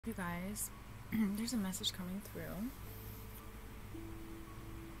You guys, there's a message coming through.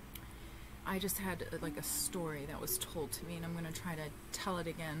 I just had like a story that was told to me, and I'm going to try to tell it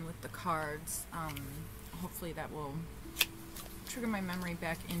again with the cards. Hopefully that will trigger my memory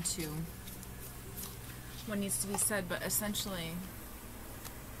back into what needs to be said, but essentially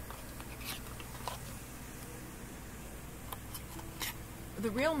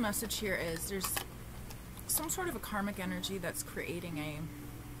the real message here is there's some sort of a karmic energy that's creating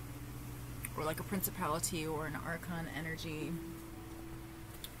or like a principality or an archon energy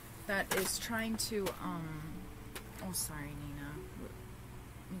that is trying to, oh sorry Nina,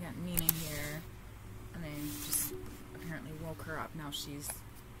 we got Nina here, and I just apparently woke her up. Now she was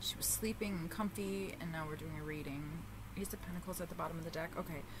sleeping and comfy, and now we're doing a reading. Ace of Pentacles at the bottom of the deck.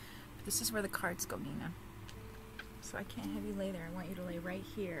 Okay, this is where the cards go, Nina. So I can't have you lay there. I want you to lay right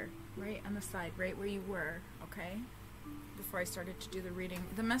here, right on the side, right where you were, okay? Before I started to do the reading.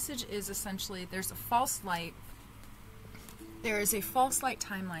 The message is essentially there's a false light. There is a false light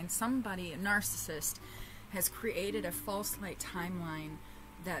timeline. Somebody, a narcissist, has created a false light timeline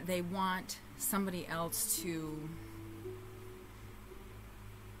that they want somebody else to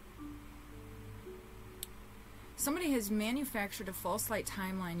somebody has manufactured a false light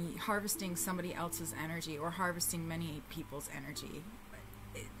timeline harvesting somebody else's energy or harvesting many people's energy.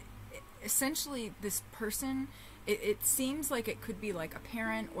 Essentially, this person, it seems like it could be like a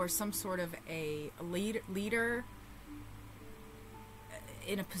parent or some sort of a leader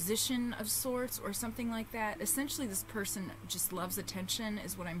in a position of sorts or something like that. Essentially, this person just loves attention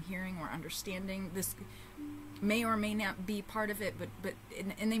is what I'm hearing or understanding. This may or may not be part of it,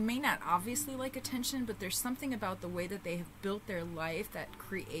 and they may not obviously like attention, but there's something about the way that they have built their life that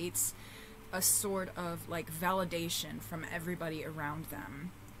creates a sort of like validation from everybody around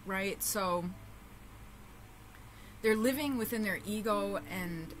them, right? So they're living within their ego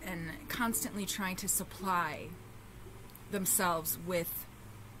and constantly trying to supply themselves with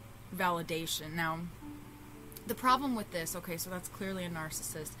validation. Now, the problem with this, okay, so that's clearly a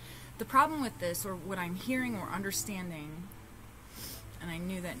narcissist. The problem with this, or what I'm hearing or understanding, and I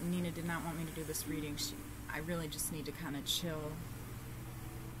knew that Nina did not want me to do this reading. I really just need to kind of chill.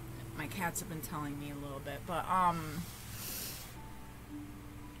 My cats have been telling me a little bit, but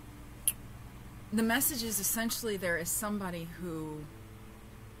the message is essentially there is somebody who,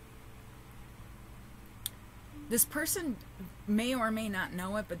 this person may or may not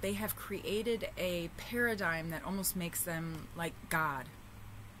know it, but they have created a paradigm that almost makes them like God.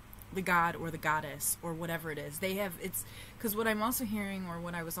 The god or the goddess or whatever it is. They have, it's because what I'm also hearing or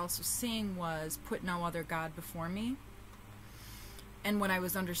what I was also seeing was put no other god before me. And what I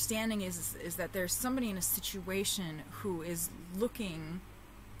was understanding is that there's somebody in a situation who is looking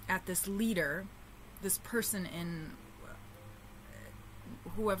at this leader, this person in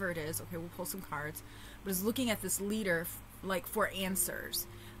whoever it is, okay, we'll pull some cards, but is looking at this leader like for answers.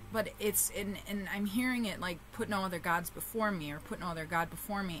 But it's, and I'm hearing it like, put no other gods before me, or put no other god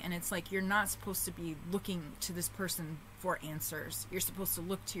before me, and it's like, you're not supposed to be looking to this person for answers. You're supposed to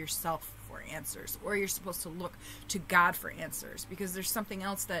look to yourself for answers, or you're supposed to look to God for answers, because there's something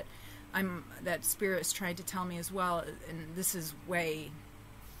else that that Spirit is trying to tell me as well, and this is way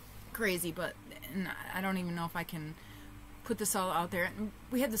crazy, but and I don't even know if I can put this all out there. And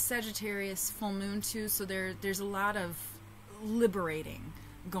we had the Sagittarius full moon too, so there's a lot of liberating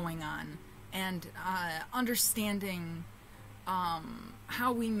going on, and understanding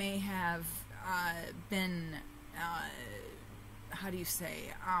how we may have been, how do you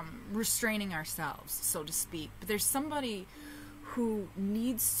say, restraining ourselves, so to speak. But there's somebody who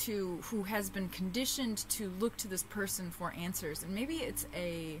has been conditioned to look to this person for answers, and maybe it's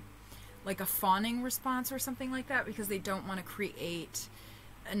like a fawning response or something like that, because they don't want to create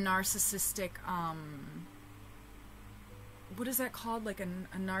a narcissistic, what is that called? Like a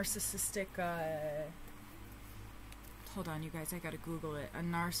narcissistic, hold on you guys, I gotta Google it. A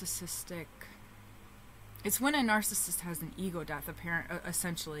narcissistic, it's when a narcissist has an ego death,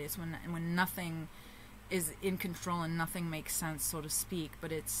 essentially. It's when nothing is in control and nothing makes sense, so to speak,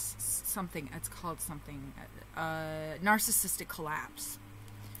 but it's something, it's called something, narcissistic collapse.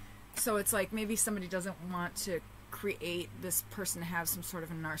 So it's like maybe somebody doesn't want to create this person to have some sort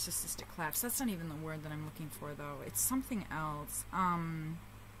of a narcissistic collapse. That's not even the word that I'm looking for, though. It's something else.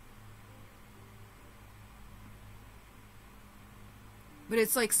 But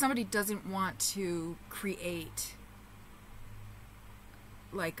it's like somebody doesn't want to create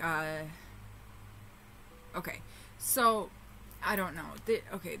like okay, so I don't know.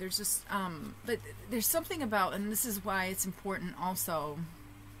 Okay, there's just but there's something about, and this is why it's important also,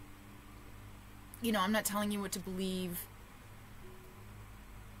 you know, I'm not telling you what to believe.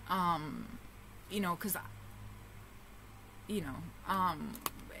 You know, because, you know,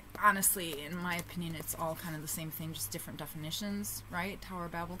 honestly, in my opinion, it's all kind of the same thing, just different definitions, right? Tower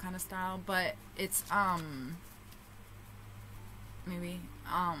of Babel kind of style. But it's, maybe,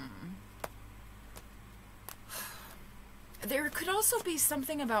 there could also be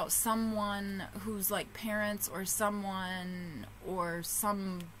something about someone who's like parents or someone or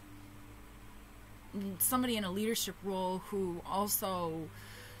somebody in a leadership role who also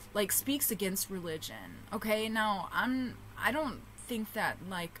like speaks against religion. Okay, now I don't think that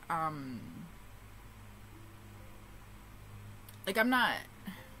like I'm not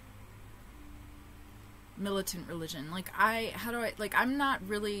militant religion. Like I'm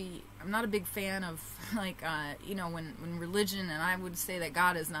not a big fan of like you know, when religion, and I would say that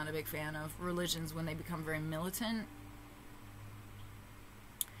God is not a big fan of religions when they become very militant.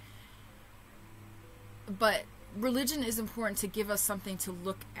 But religion is important to give us something to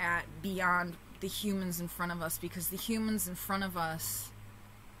look at beyond the humans in front of us, because the humans in front of us,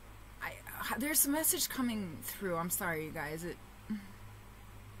 there's a message coming through. I'm sorry, you guys.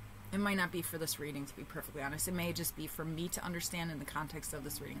 It might not be for this reading, to be perfectly honest. It may just be for me to understand in the context of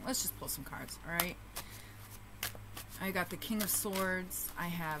this reading. Let's just pull some cards, all right? I got the King of Swords. I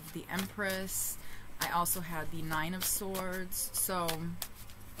have the Empress. I also had the Nine of Swords. So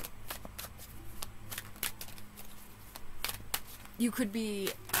you could be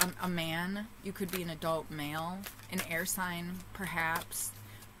a man. You could be an adult male, an air sign, perhaps.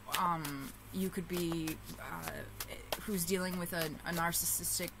 You could be who's dealing with a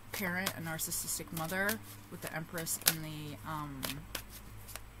narcissistic parent, a narcissistic mother, with the Empress and the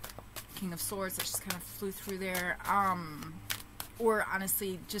King of Swords that just kind of flew through there. Or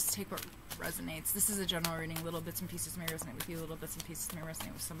honestly, just take what resonates. This is a general reading. Little bits and pieces may resonate with you. Little bits and pieces may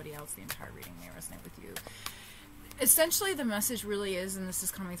resonate with somebody else. The entire reading may resonate with you. Essentially, the message really is, and this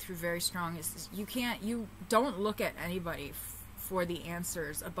is coming through very strong, is you don't look at anybody for the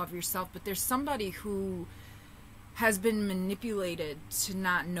answers above yourself, but there's somebody who has been manipulated to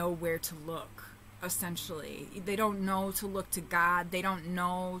not know where to look. Essentially, they don't know to look to God. They don't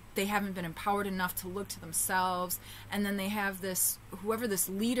know, they haven't been empowered enough to look to themselves. And then they have this, whoever this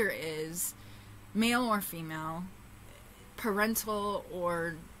leader is, male or female, parental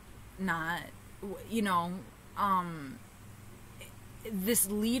or not, you know, this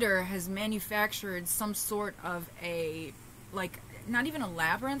leader has manufactured some sort of a, like, not even a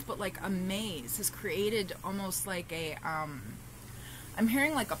labyrinth, but like a maze, has created almost like a, I'm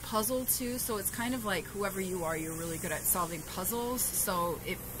hearing like a puzzle too, so it's kind of like whoever you are, you're really good at solving puzzles, so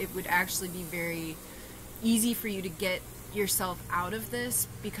it would actually be very easy for you to get yourself out of this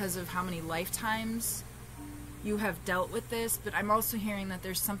because of how many lifetimes you have dealt with this. But I'm also hearing that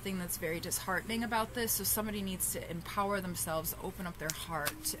there's something that's very disheartening about this, so somebody needs to empower themselves, open up their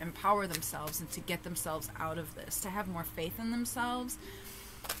heart, to empower themselves and to get themselves out of this, to have more faith in themselves.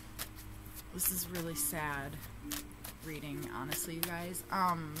 This is really sad reading, honestly, you guys,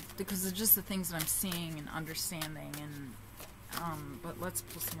 because of just the things that I'm seeing and understanding, and but let's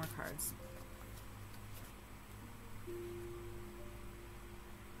pull some more cards.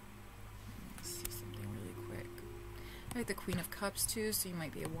 Like the Queen of Cups too, so you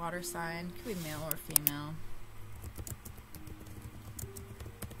might be a water sign. Could be male or female.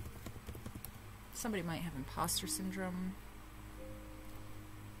 Somebody might have imposter syndrome.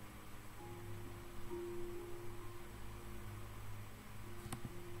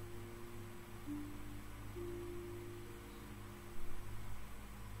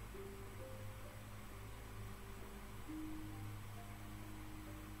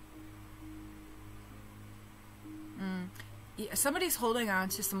 Somebody's holding on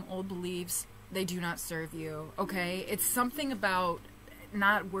to some old beliefs. They do not serve you, okay? It's something about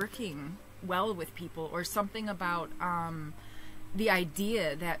not working well with people, or something about the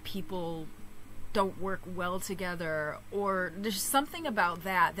idea that people don't work well together, or there's something about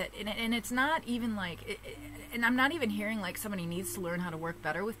that, and it's not even like, and I'm not even hearing like somebody needs to learn how to work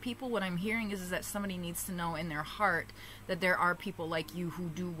better with people. What I'm hearing is that somebody needs to know in their heart that there are people like you who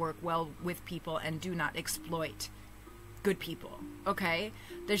do work well with people and do not exploit good people, okay?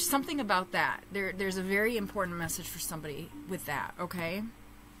 There's something about that. There's a very important message for somebody with that, okay?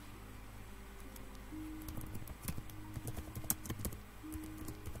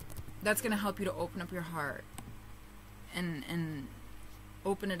 That's going to help you to open up your heart and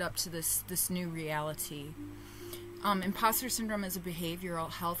open it up to this new reality. Imposter syndrome is a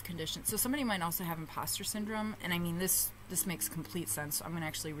behavioral health condition. So somebody might also have imposter syndrome, and I mean, this makes complete sense. So I'm going to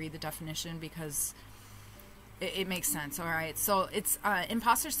actually read the definition, because It makes sense. All right. So it's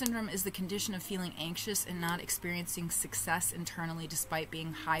imposter syndrome is the condition of feeling anxious and not experiencing success internally despite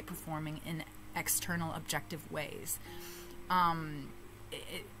being high performing in external objective ways.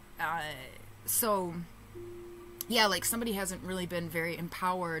 So yeah, like somebody hasn't really been very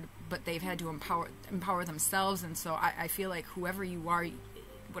empowered, but they've had to empower themselves. And so I feel like whoever you are,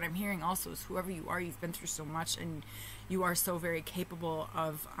 what I'm hearing also is whoever you are, you've been through so much and you are so very capable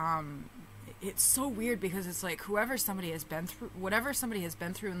of, it's so weird because it's like whatever somebody has been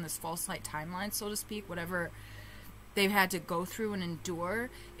through in this false light timeline, so to speak, whatever they've had to go through and endure,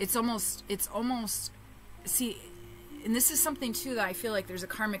 it's almost, see, and this is something too that I feel like there's a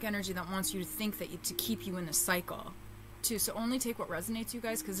karmic energy that wants you to think that to keep you in the cycle too. So only take what resonates, you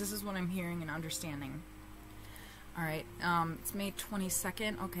guys, because this is what I'm hearing and understanding. All right, it's May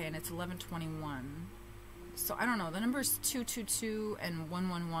 22nd. Okay, and it's 11:21. So I don't know. The numbers 222 and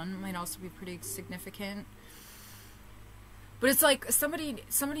 111 might also be pretty significant. But it's like somebody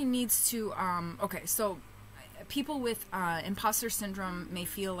needs to. Okay, so people with imposter syndrome may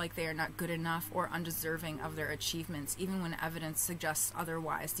feel like they are not good enough or undeserving of their achievements, even when evidence suggests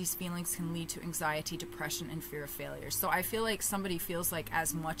otherwise. These feelings can lead to anxiety, depression, and fear of failure. So I feel like somebody feels like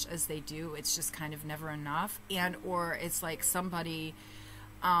as much as they do, it's just kind of never enough, and or it's like somebody.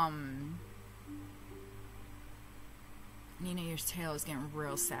 Nina, your tail is getting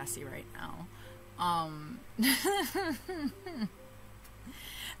real sassy right now.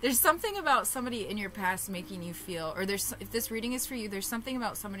 There's something about somebody in your past making you feel, or if this reading is for you, there's something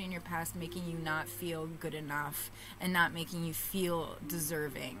about somebody in your past making you not feel good enough and not making you feel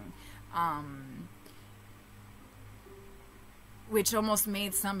deserving, which almost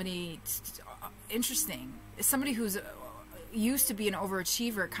made somebody interesting. Somebody who's used to be an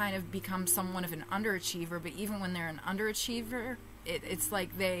overachiever kind of becomes somewhat of an underachiever, but even when they're an underachiever, it's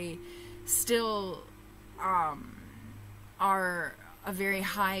like they still are a very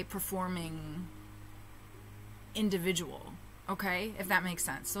high performing individual, okay, if that makes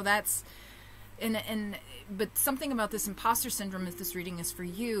sense. So that's but something about this imposter syndrome, if this reading is for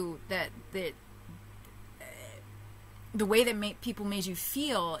you, that the way that people made you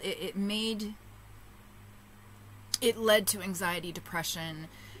feel, it led to anxiety, depression,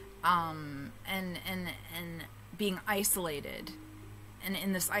 and being isolated, and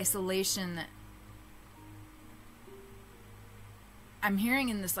in this isolation, I'm hearing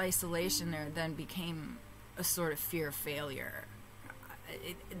in this isolation there then became a sort of fear of failure.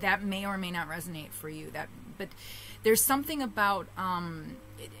 That may or may not resonate for you. But there's something about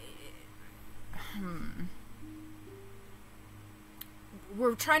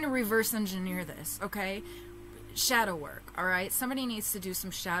we're trying to reverse engineer this, okay? Shadow work, all right? Somebody needs to do some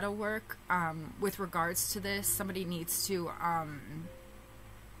shadow work with regards to this. Somebody needs to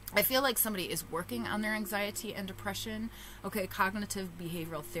I feel like somebody is working on their anxiety and depression. Okay, cognitive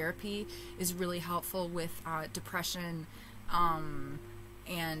behavioral therapy is really helpful with depression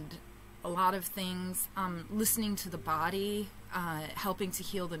and a lot of things. Listening to the body, helping to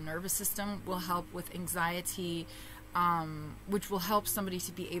heal the nervous system will help with anxiety, which will help somebody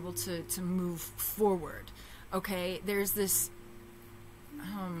to be able to move forward. Okay, there's this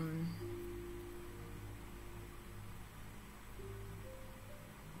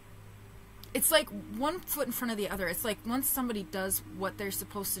it's like one foot in front of the other. It's like once somebody does what they're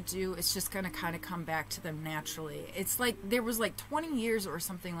supposed to do, it's just going to kind of come back to them naturally. It's like there was like 20 years or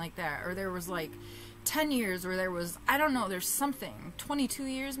something like that, or there was like 10 years, or there was, I don't know, there's something, 22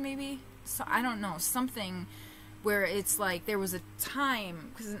 years maybe? So I don't know, something where it's like there was a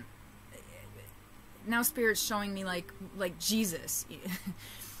time, because now Spirit's showing me like Jesus.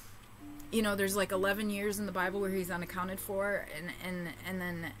 You know, there's like 11 years in the Bible where he's unaccounted for, and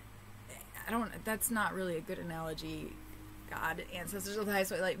then that's not really a good analogy. God, ancestors of the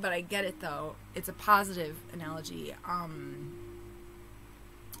highest way, but I get it though. It's a positive analogy.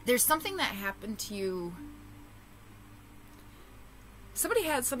 There's something that happened to you. Somebody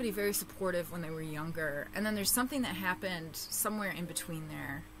had somebody very supportive when they were younger, and then there's something that happened somewhere in between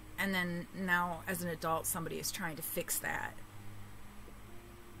there, and then now as an adult somebody is trying to fix that.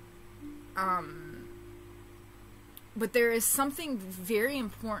 But there is something very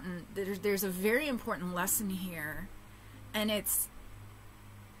important. There's a very important lesson here, and it's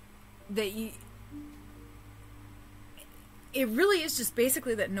that it really is just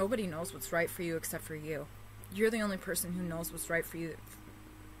basically that nobody knows what's right for you except for you. You're the only person who knows what's right for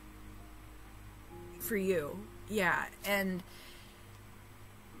you. Yeah, and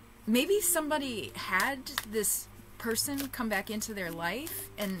maybe somebody had this person come back into their life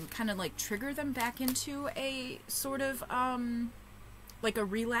and kind of like trigger them back into a sort of like a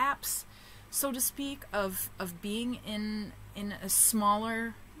relapse, so to speak, of being in a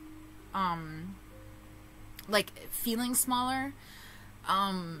smaller, like feeling smaller.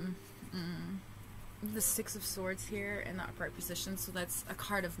 The Six of Swords here in the upright position, so that's a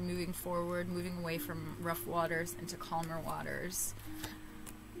card of moving forward, moving away from rough waters into calmer waters.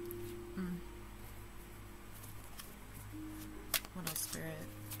 What else, Spirit?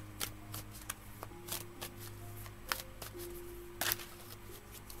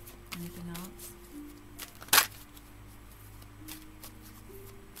 Anything else?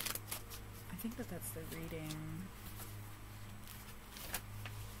 I think that's the reading.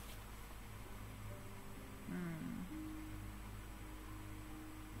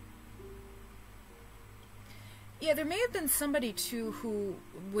 Yeah, there may have been somebody too who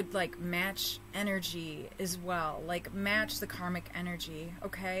would like match energy as well, like match the karmic energy,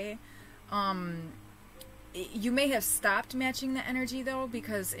 okay? You may have stopped matching the energy though,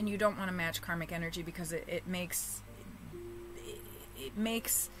 because, and you don't want to match karmic energy because it makes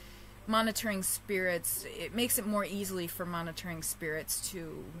monitoring spirits, it makes it more easily for monitoring spirits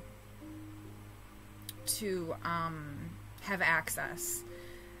to have access.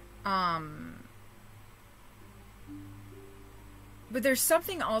 But there's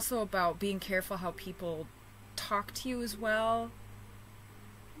something also about being careful how people talk to you as well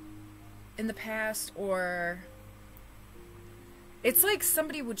in the past, or it's like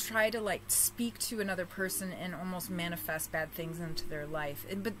somebody would try to like speak to another person and almost manifest bad things into their life.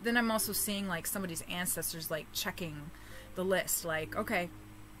 But then I'm also seeing like somebody's ancestors like checking the list, like, okay,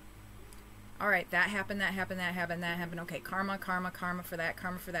 all right, that happened, that happened, that happened, that happened. Okay, karma, karma, karma for that,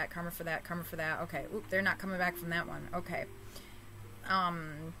 karma for that, karma for that, karma for that. Okay, oop, they're not coming back from that one. Okay.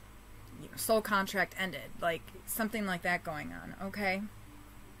 Soul contract ended, like something like that going on, okay?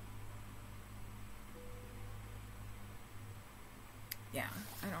 Yeah,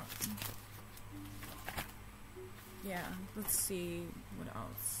 yeah, let's see what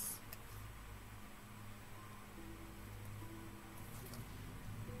else.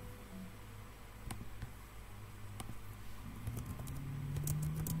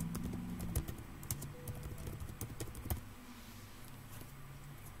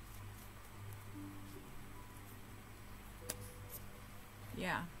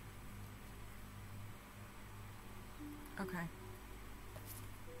 Yeah. Okay.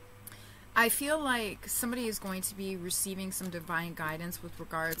 I feel like somebody is going to be receiving some divine guidance with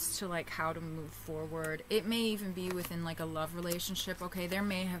regards to like how to move forward. It may even be within like a love relationship. Okay, there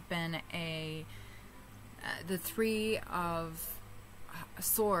may have been the Three of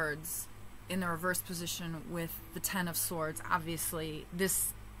Swords in the reverse position with the Ten of Swords. Obviously,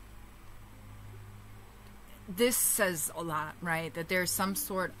 this says a lot, right? That there's some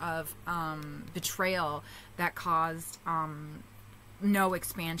sort of betrayal that caused no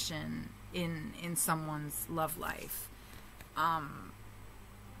expansion in someone's love life,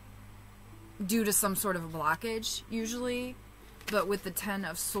 due to some sort of a blockage, usually. But with the Ten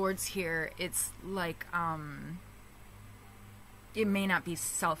of Swords here, it's like it may not be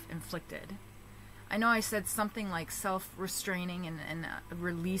self-inflicted. I know I said something like self-restraining and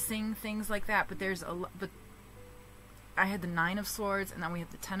releasing things like that, but but I had the Nine of Swords, and then we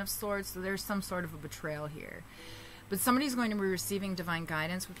have the Ten of Swords, so there's some sort of a betrayal here. But somebody's going to be receiving divine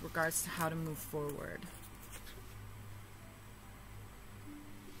guidance with regards to how to move forward.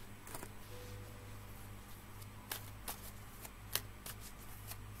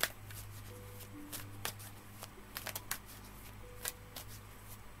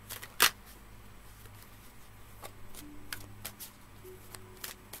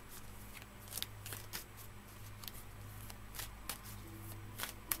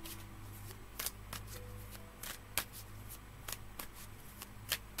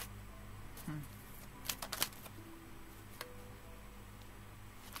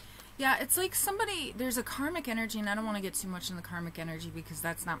 Yeah, it's like somebody, there's a karmic energy, and I don't want to get too much in the karmic energy because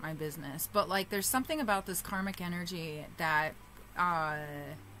that's not my business, but like there's something about this karmic energy that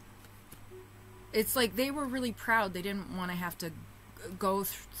it's like they were really proud. They didn't want to have to go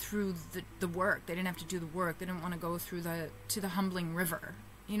through the work. They didn't have to do the work. They didn't want to go through to the humbling river.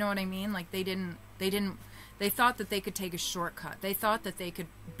 You know what I mean? Like they thought that they could take a shortcut. They thought that they could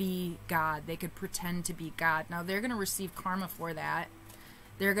be God. They could pretend to be God. Now they're going to receive karma for that.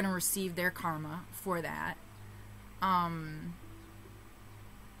 They're going to receive their karma for that.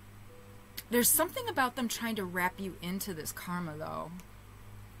 There's something about them trying to wrap you into this karma, though.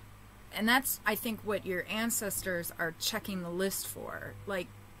 And that's, I think, what your ancestors are checking the list for. Like,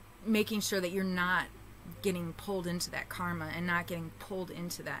 making sure that you're not getting pulled into that karma and not getting pulled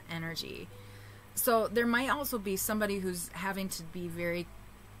into that energy. So there might also be somebody who's having to be very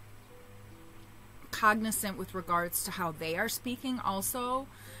cognizant with regards to how they are speaking also.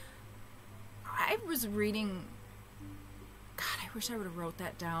 I was reading, God, I wish I would have wrote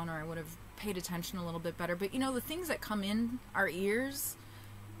that down, or I would have paid attention a little bit better. But, you know, the things that come in our ears,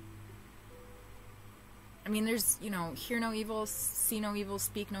 I mean, there's, you know, hear no evil, see no evil,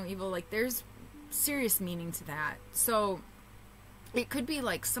 speak no evil. Like, there's serious meaning to that. So it could be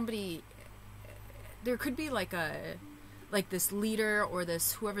like somebody, there could be like this leader, or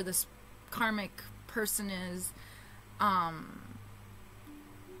this, whoever this karmic person is, I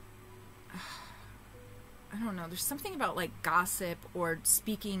don't know, there's something about like gossip or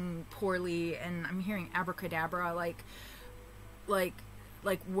speaking poorly, and I'm hearing abracadabra, like what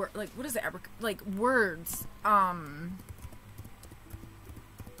is it, like words, I'm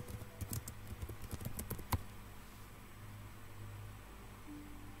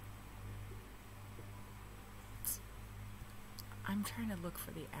trying to look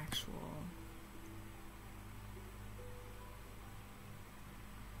for the actual,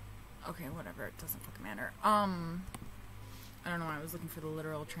 okay, whatever, it doesn't fucking matter. I don't know why I was looking for the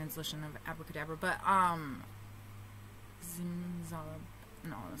literal translation of abracadabra, but no,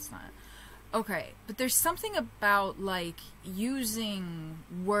 that's not it. Okay, but there's something about like using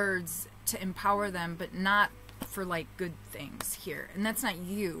words to empower them, but not for like good things here, and that's not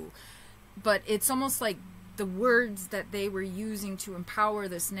you, but it's almost like the words that they were using to empower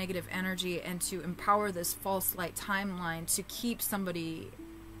this negative energy and to empower this false light timeline to keep somebody's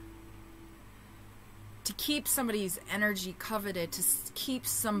energy coveted, to keep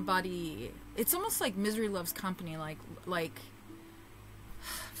somebody, it's almost like misery loves company, like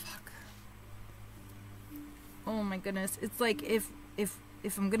fuck, oh my goodness, it's like if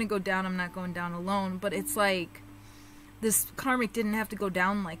I'm gonna go down, I'm not going down alone, but it's like this karmic didn't have to go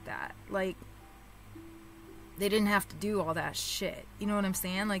down like that, like they didn't have to do all that shit, you know what I'm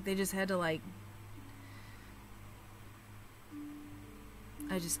saying? Like they just had to like,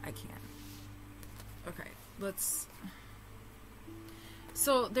 I can't. Okay, let's,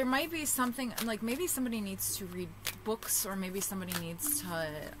 so there might be something, like maybe somebody needs to read books, or maybe somebody needs to, I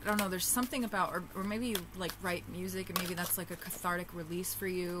don't know, there's something about, or maybe like write music, and maybe that's like a cathartic release for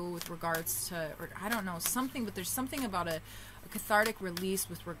you with regards to, or I don't know, something, but there's something about a cathartic release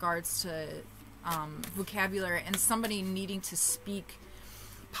with regards to vocabulary, and somebody needing to speak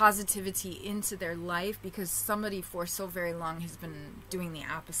positivity into their life, because somebody for so very long has been doing the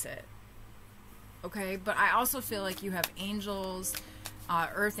opposite. Okay, but I also feel like you have angels,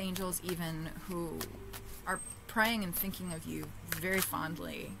 earth angels even, who are praying and thinking of you very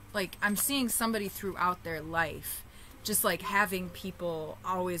fondly. Like, I'm seeing somebody throughout their life just like having people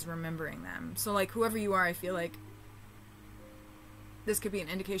always remembering them. So like whoever you are, I feel like this could be an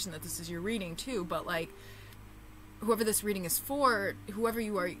indication that this is your reading too, but like whoever this reading is for, whoever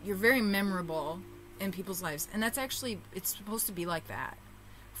you are, you're very memorable in people's lives, and that's actually, it's supposed to be like that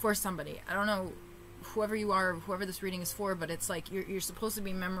for somebody. I don't know whoever you are, whoever this reading is for, but it's like you're supposed to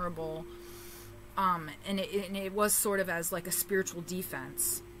be memorable, and it was sort of as like a spiritual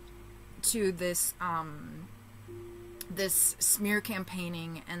defense to this this smear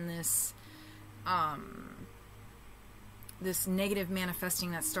campaigning and this this negative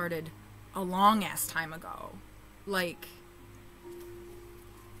manifesting that started a long ass time ago. Like,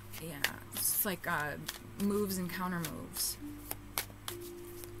 yeah, it's like moves and counter moves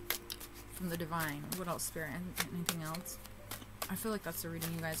from the divine. What else, Spirit? Anything else? I feel like that's the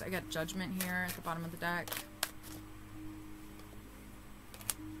reading, you guys. I got Judgment here at the bottom of the deck.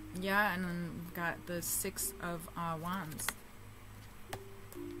 Yeah, and then we've got the Six of Wands.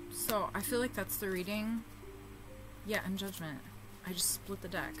 So I feel like that's the reading. Yeah, and Judgment. I just split the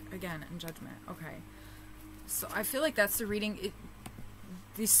deck again, and Judgment. Okay. So I feel like that's the reading.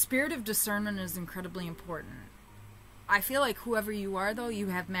 The spirit of discernment is incredibly important. I feel like whoever you are, though, you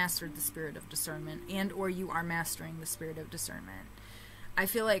have mastered the spirit of discernment, and or you are mastering the spirit of discernment. I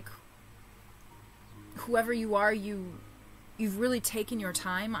feel like whoever you are, you've really taken your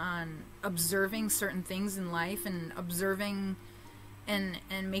time on observing certain things in life, and observing and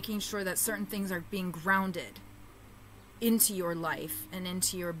making sure that certain things are being grounded into your life and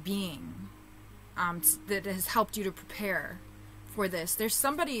into your being, that has helped you to prepare for this. There's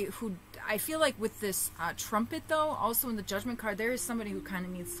somebody who, I feel like with this trumpet, though, also in the Judgment card, there is somebody who kind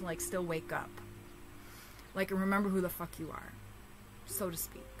of needs to like still wake up, like, and remember who the fuck you are, so to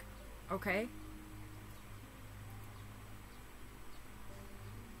speak. Okay?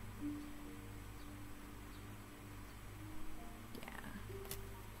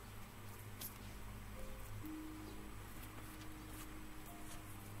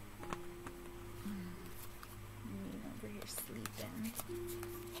 Sleeping.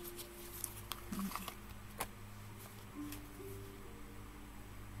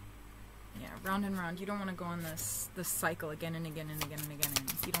 round and round. You don't want to go on this cycle again and again and again and again.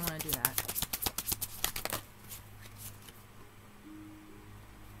 And you don't want to do that.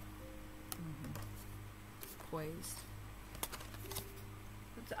 Poised.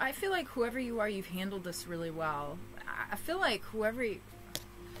 I feel like whoever you are, you've handled this really well. I feel like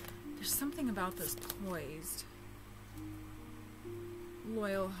there's something about this poised.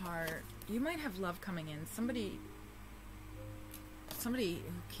 Loyal heart. You might have love coming in. Somebody who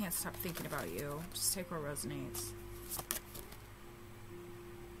can't stop thinking about you. Just take what resonates.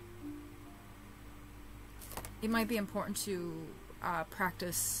 It might be important to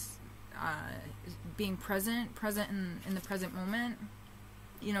practice being present in the present moment.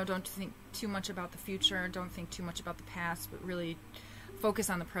 You know, don't think too much about the future. Don't think too much about the past, but really focus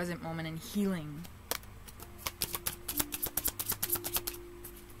on the present moment and healing.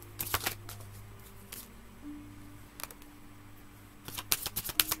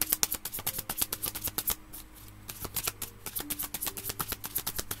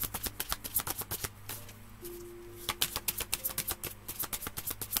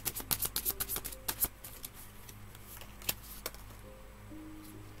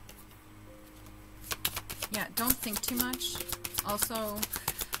 Yeah, don't think too much. Also,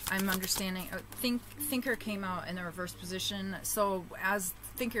 I'm understanding, Thinker came out in the reverse position. So as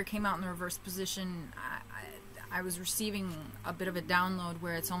Thinker came out in the reverse position, I was receiving a bit of a download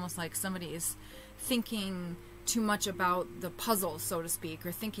where it's almost like somebody is thinking too much about the puzzle, so to speak,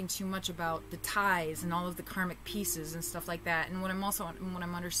 or thinking too much about the ties and all of the karmic pieces and stuff like that. And what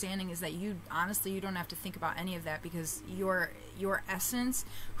I'm understanding is that you don't have to think about any of that, because your essence,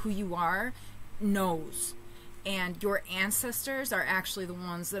 who you are, knows. And your ancestors are actually the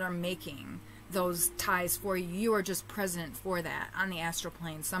ones that are making those ties for you. You are just present for that on the astral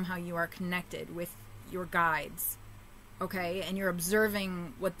plane. Somehow you are connected with your guides, okay? And you're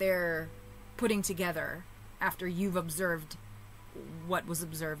observing what they're putting together after you've observed what was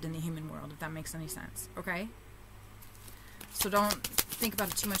observed in the human world, if that makes any sense, okay? So don't think about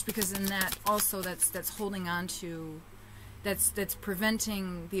it too much, because in that also that's holding on to, that's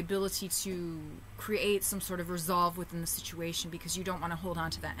preventing the ability to create some sort of resolve within the situation, because you don't want to hold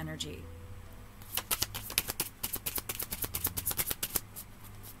on to that energy.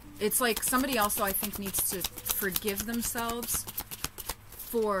 It's like somebody also, I think, needs to forgive themselves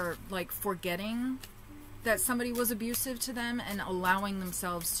for, like, forgetting that somebody was abusive to them and allowing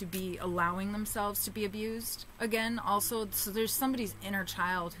themselves to be abused again. Also, so there's somebody's inner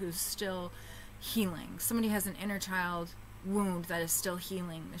child who's still healing. Somebody has an inner child wound that is still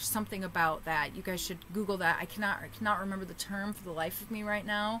healing. There's something about that. You guys should Google that. I cannot remember the term for the life of me right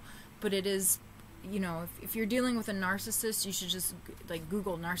now, but it is, you know, if you're dealing with a narcissist, you should just like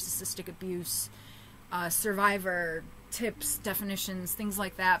Google narcissistic abuse, survivor tips, definitions, things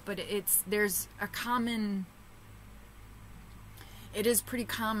like that. But it is pretty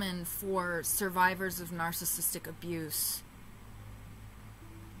common for survivors of narcissistic abuse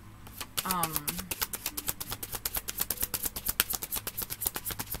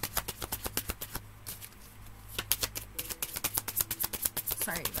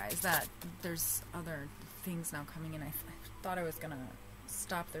sorry you guys, that there's other things now coming in. I thought I was gonna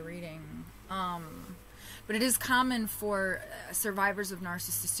stop the reading, but it is common for survivors of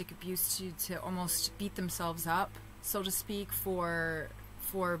narcissistic abuse to almost beat themselves up, so to speak, for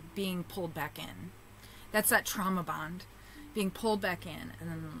being pulled back in. That's that trauma bond, being pulled back in and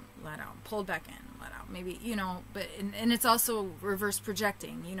then let out, pulled back in, let out. Maybe, you know, but and it's also reverse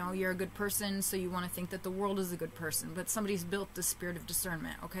projecting. You know, you're a good person, so you want to think that the world is a good person, but somebody's built the spirit of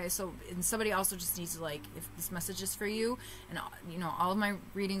discernment. Okay, so and somebody also just needs to, like, if this message is for you, and you know, all of my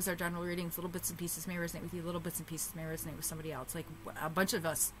readings are general readings. Little bits and pieces may resonate with you. Little bits and pieces may resonate with somebody else. Like a bunch of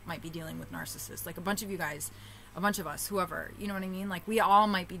us might be dealing with narcissists. Like a bunch of you guys. A bunch of us, whoever, you know what I mean? Like, we all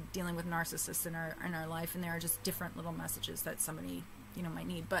might be dealing with narcissists in our life, and there are just different little messages that somebody, you know, might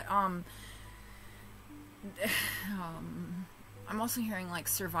need. But I'm also hearing, like,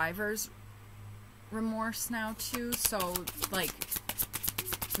 survivor's remorse now, too. So, like,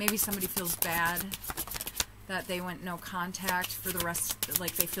 maybe somebody feels bad that they went no contact for the rest,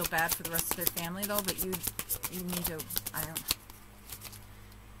 like, they feel bad for the rest of their family, though, but you need to,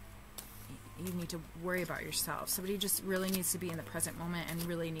 you need to worry about yourself. Somebody just really needs to be in the present moment and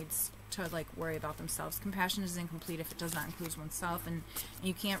really needs to, like, worry about themselves. Compassion is incomplete if it does not include oneself, and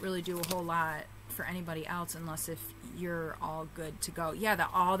you can't really do a whole lot for anybody else unless if you're all good to go. Yeah,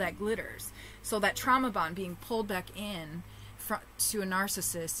 all that glitters. So that trauma bond, being pulled back in to a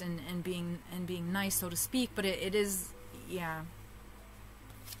narcissist and being nice, so to speak, but it is, yeah.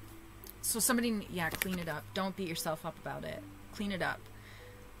 So somebody, yeah, clean it up. Don't beat yourself up about it. Clean it up.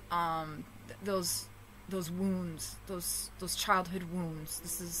 those wounds, those childhood wounds.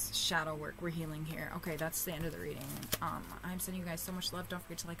 This is shadow work we're healing here. Okay, that's the end of the reading. I'm sending you guys so much love. Don't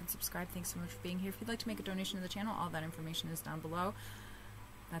forget to like and subscribe. Thanks so much for being here. If you'd like to make a donation to the channel, all that information is down below.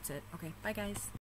 That's it. Okay, bye guys.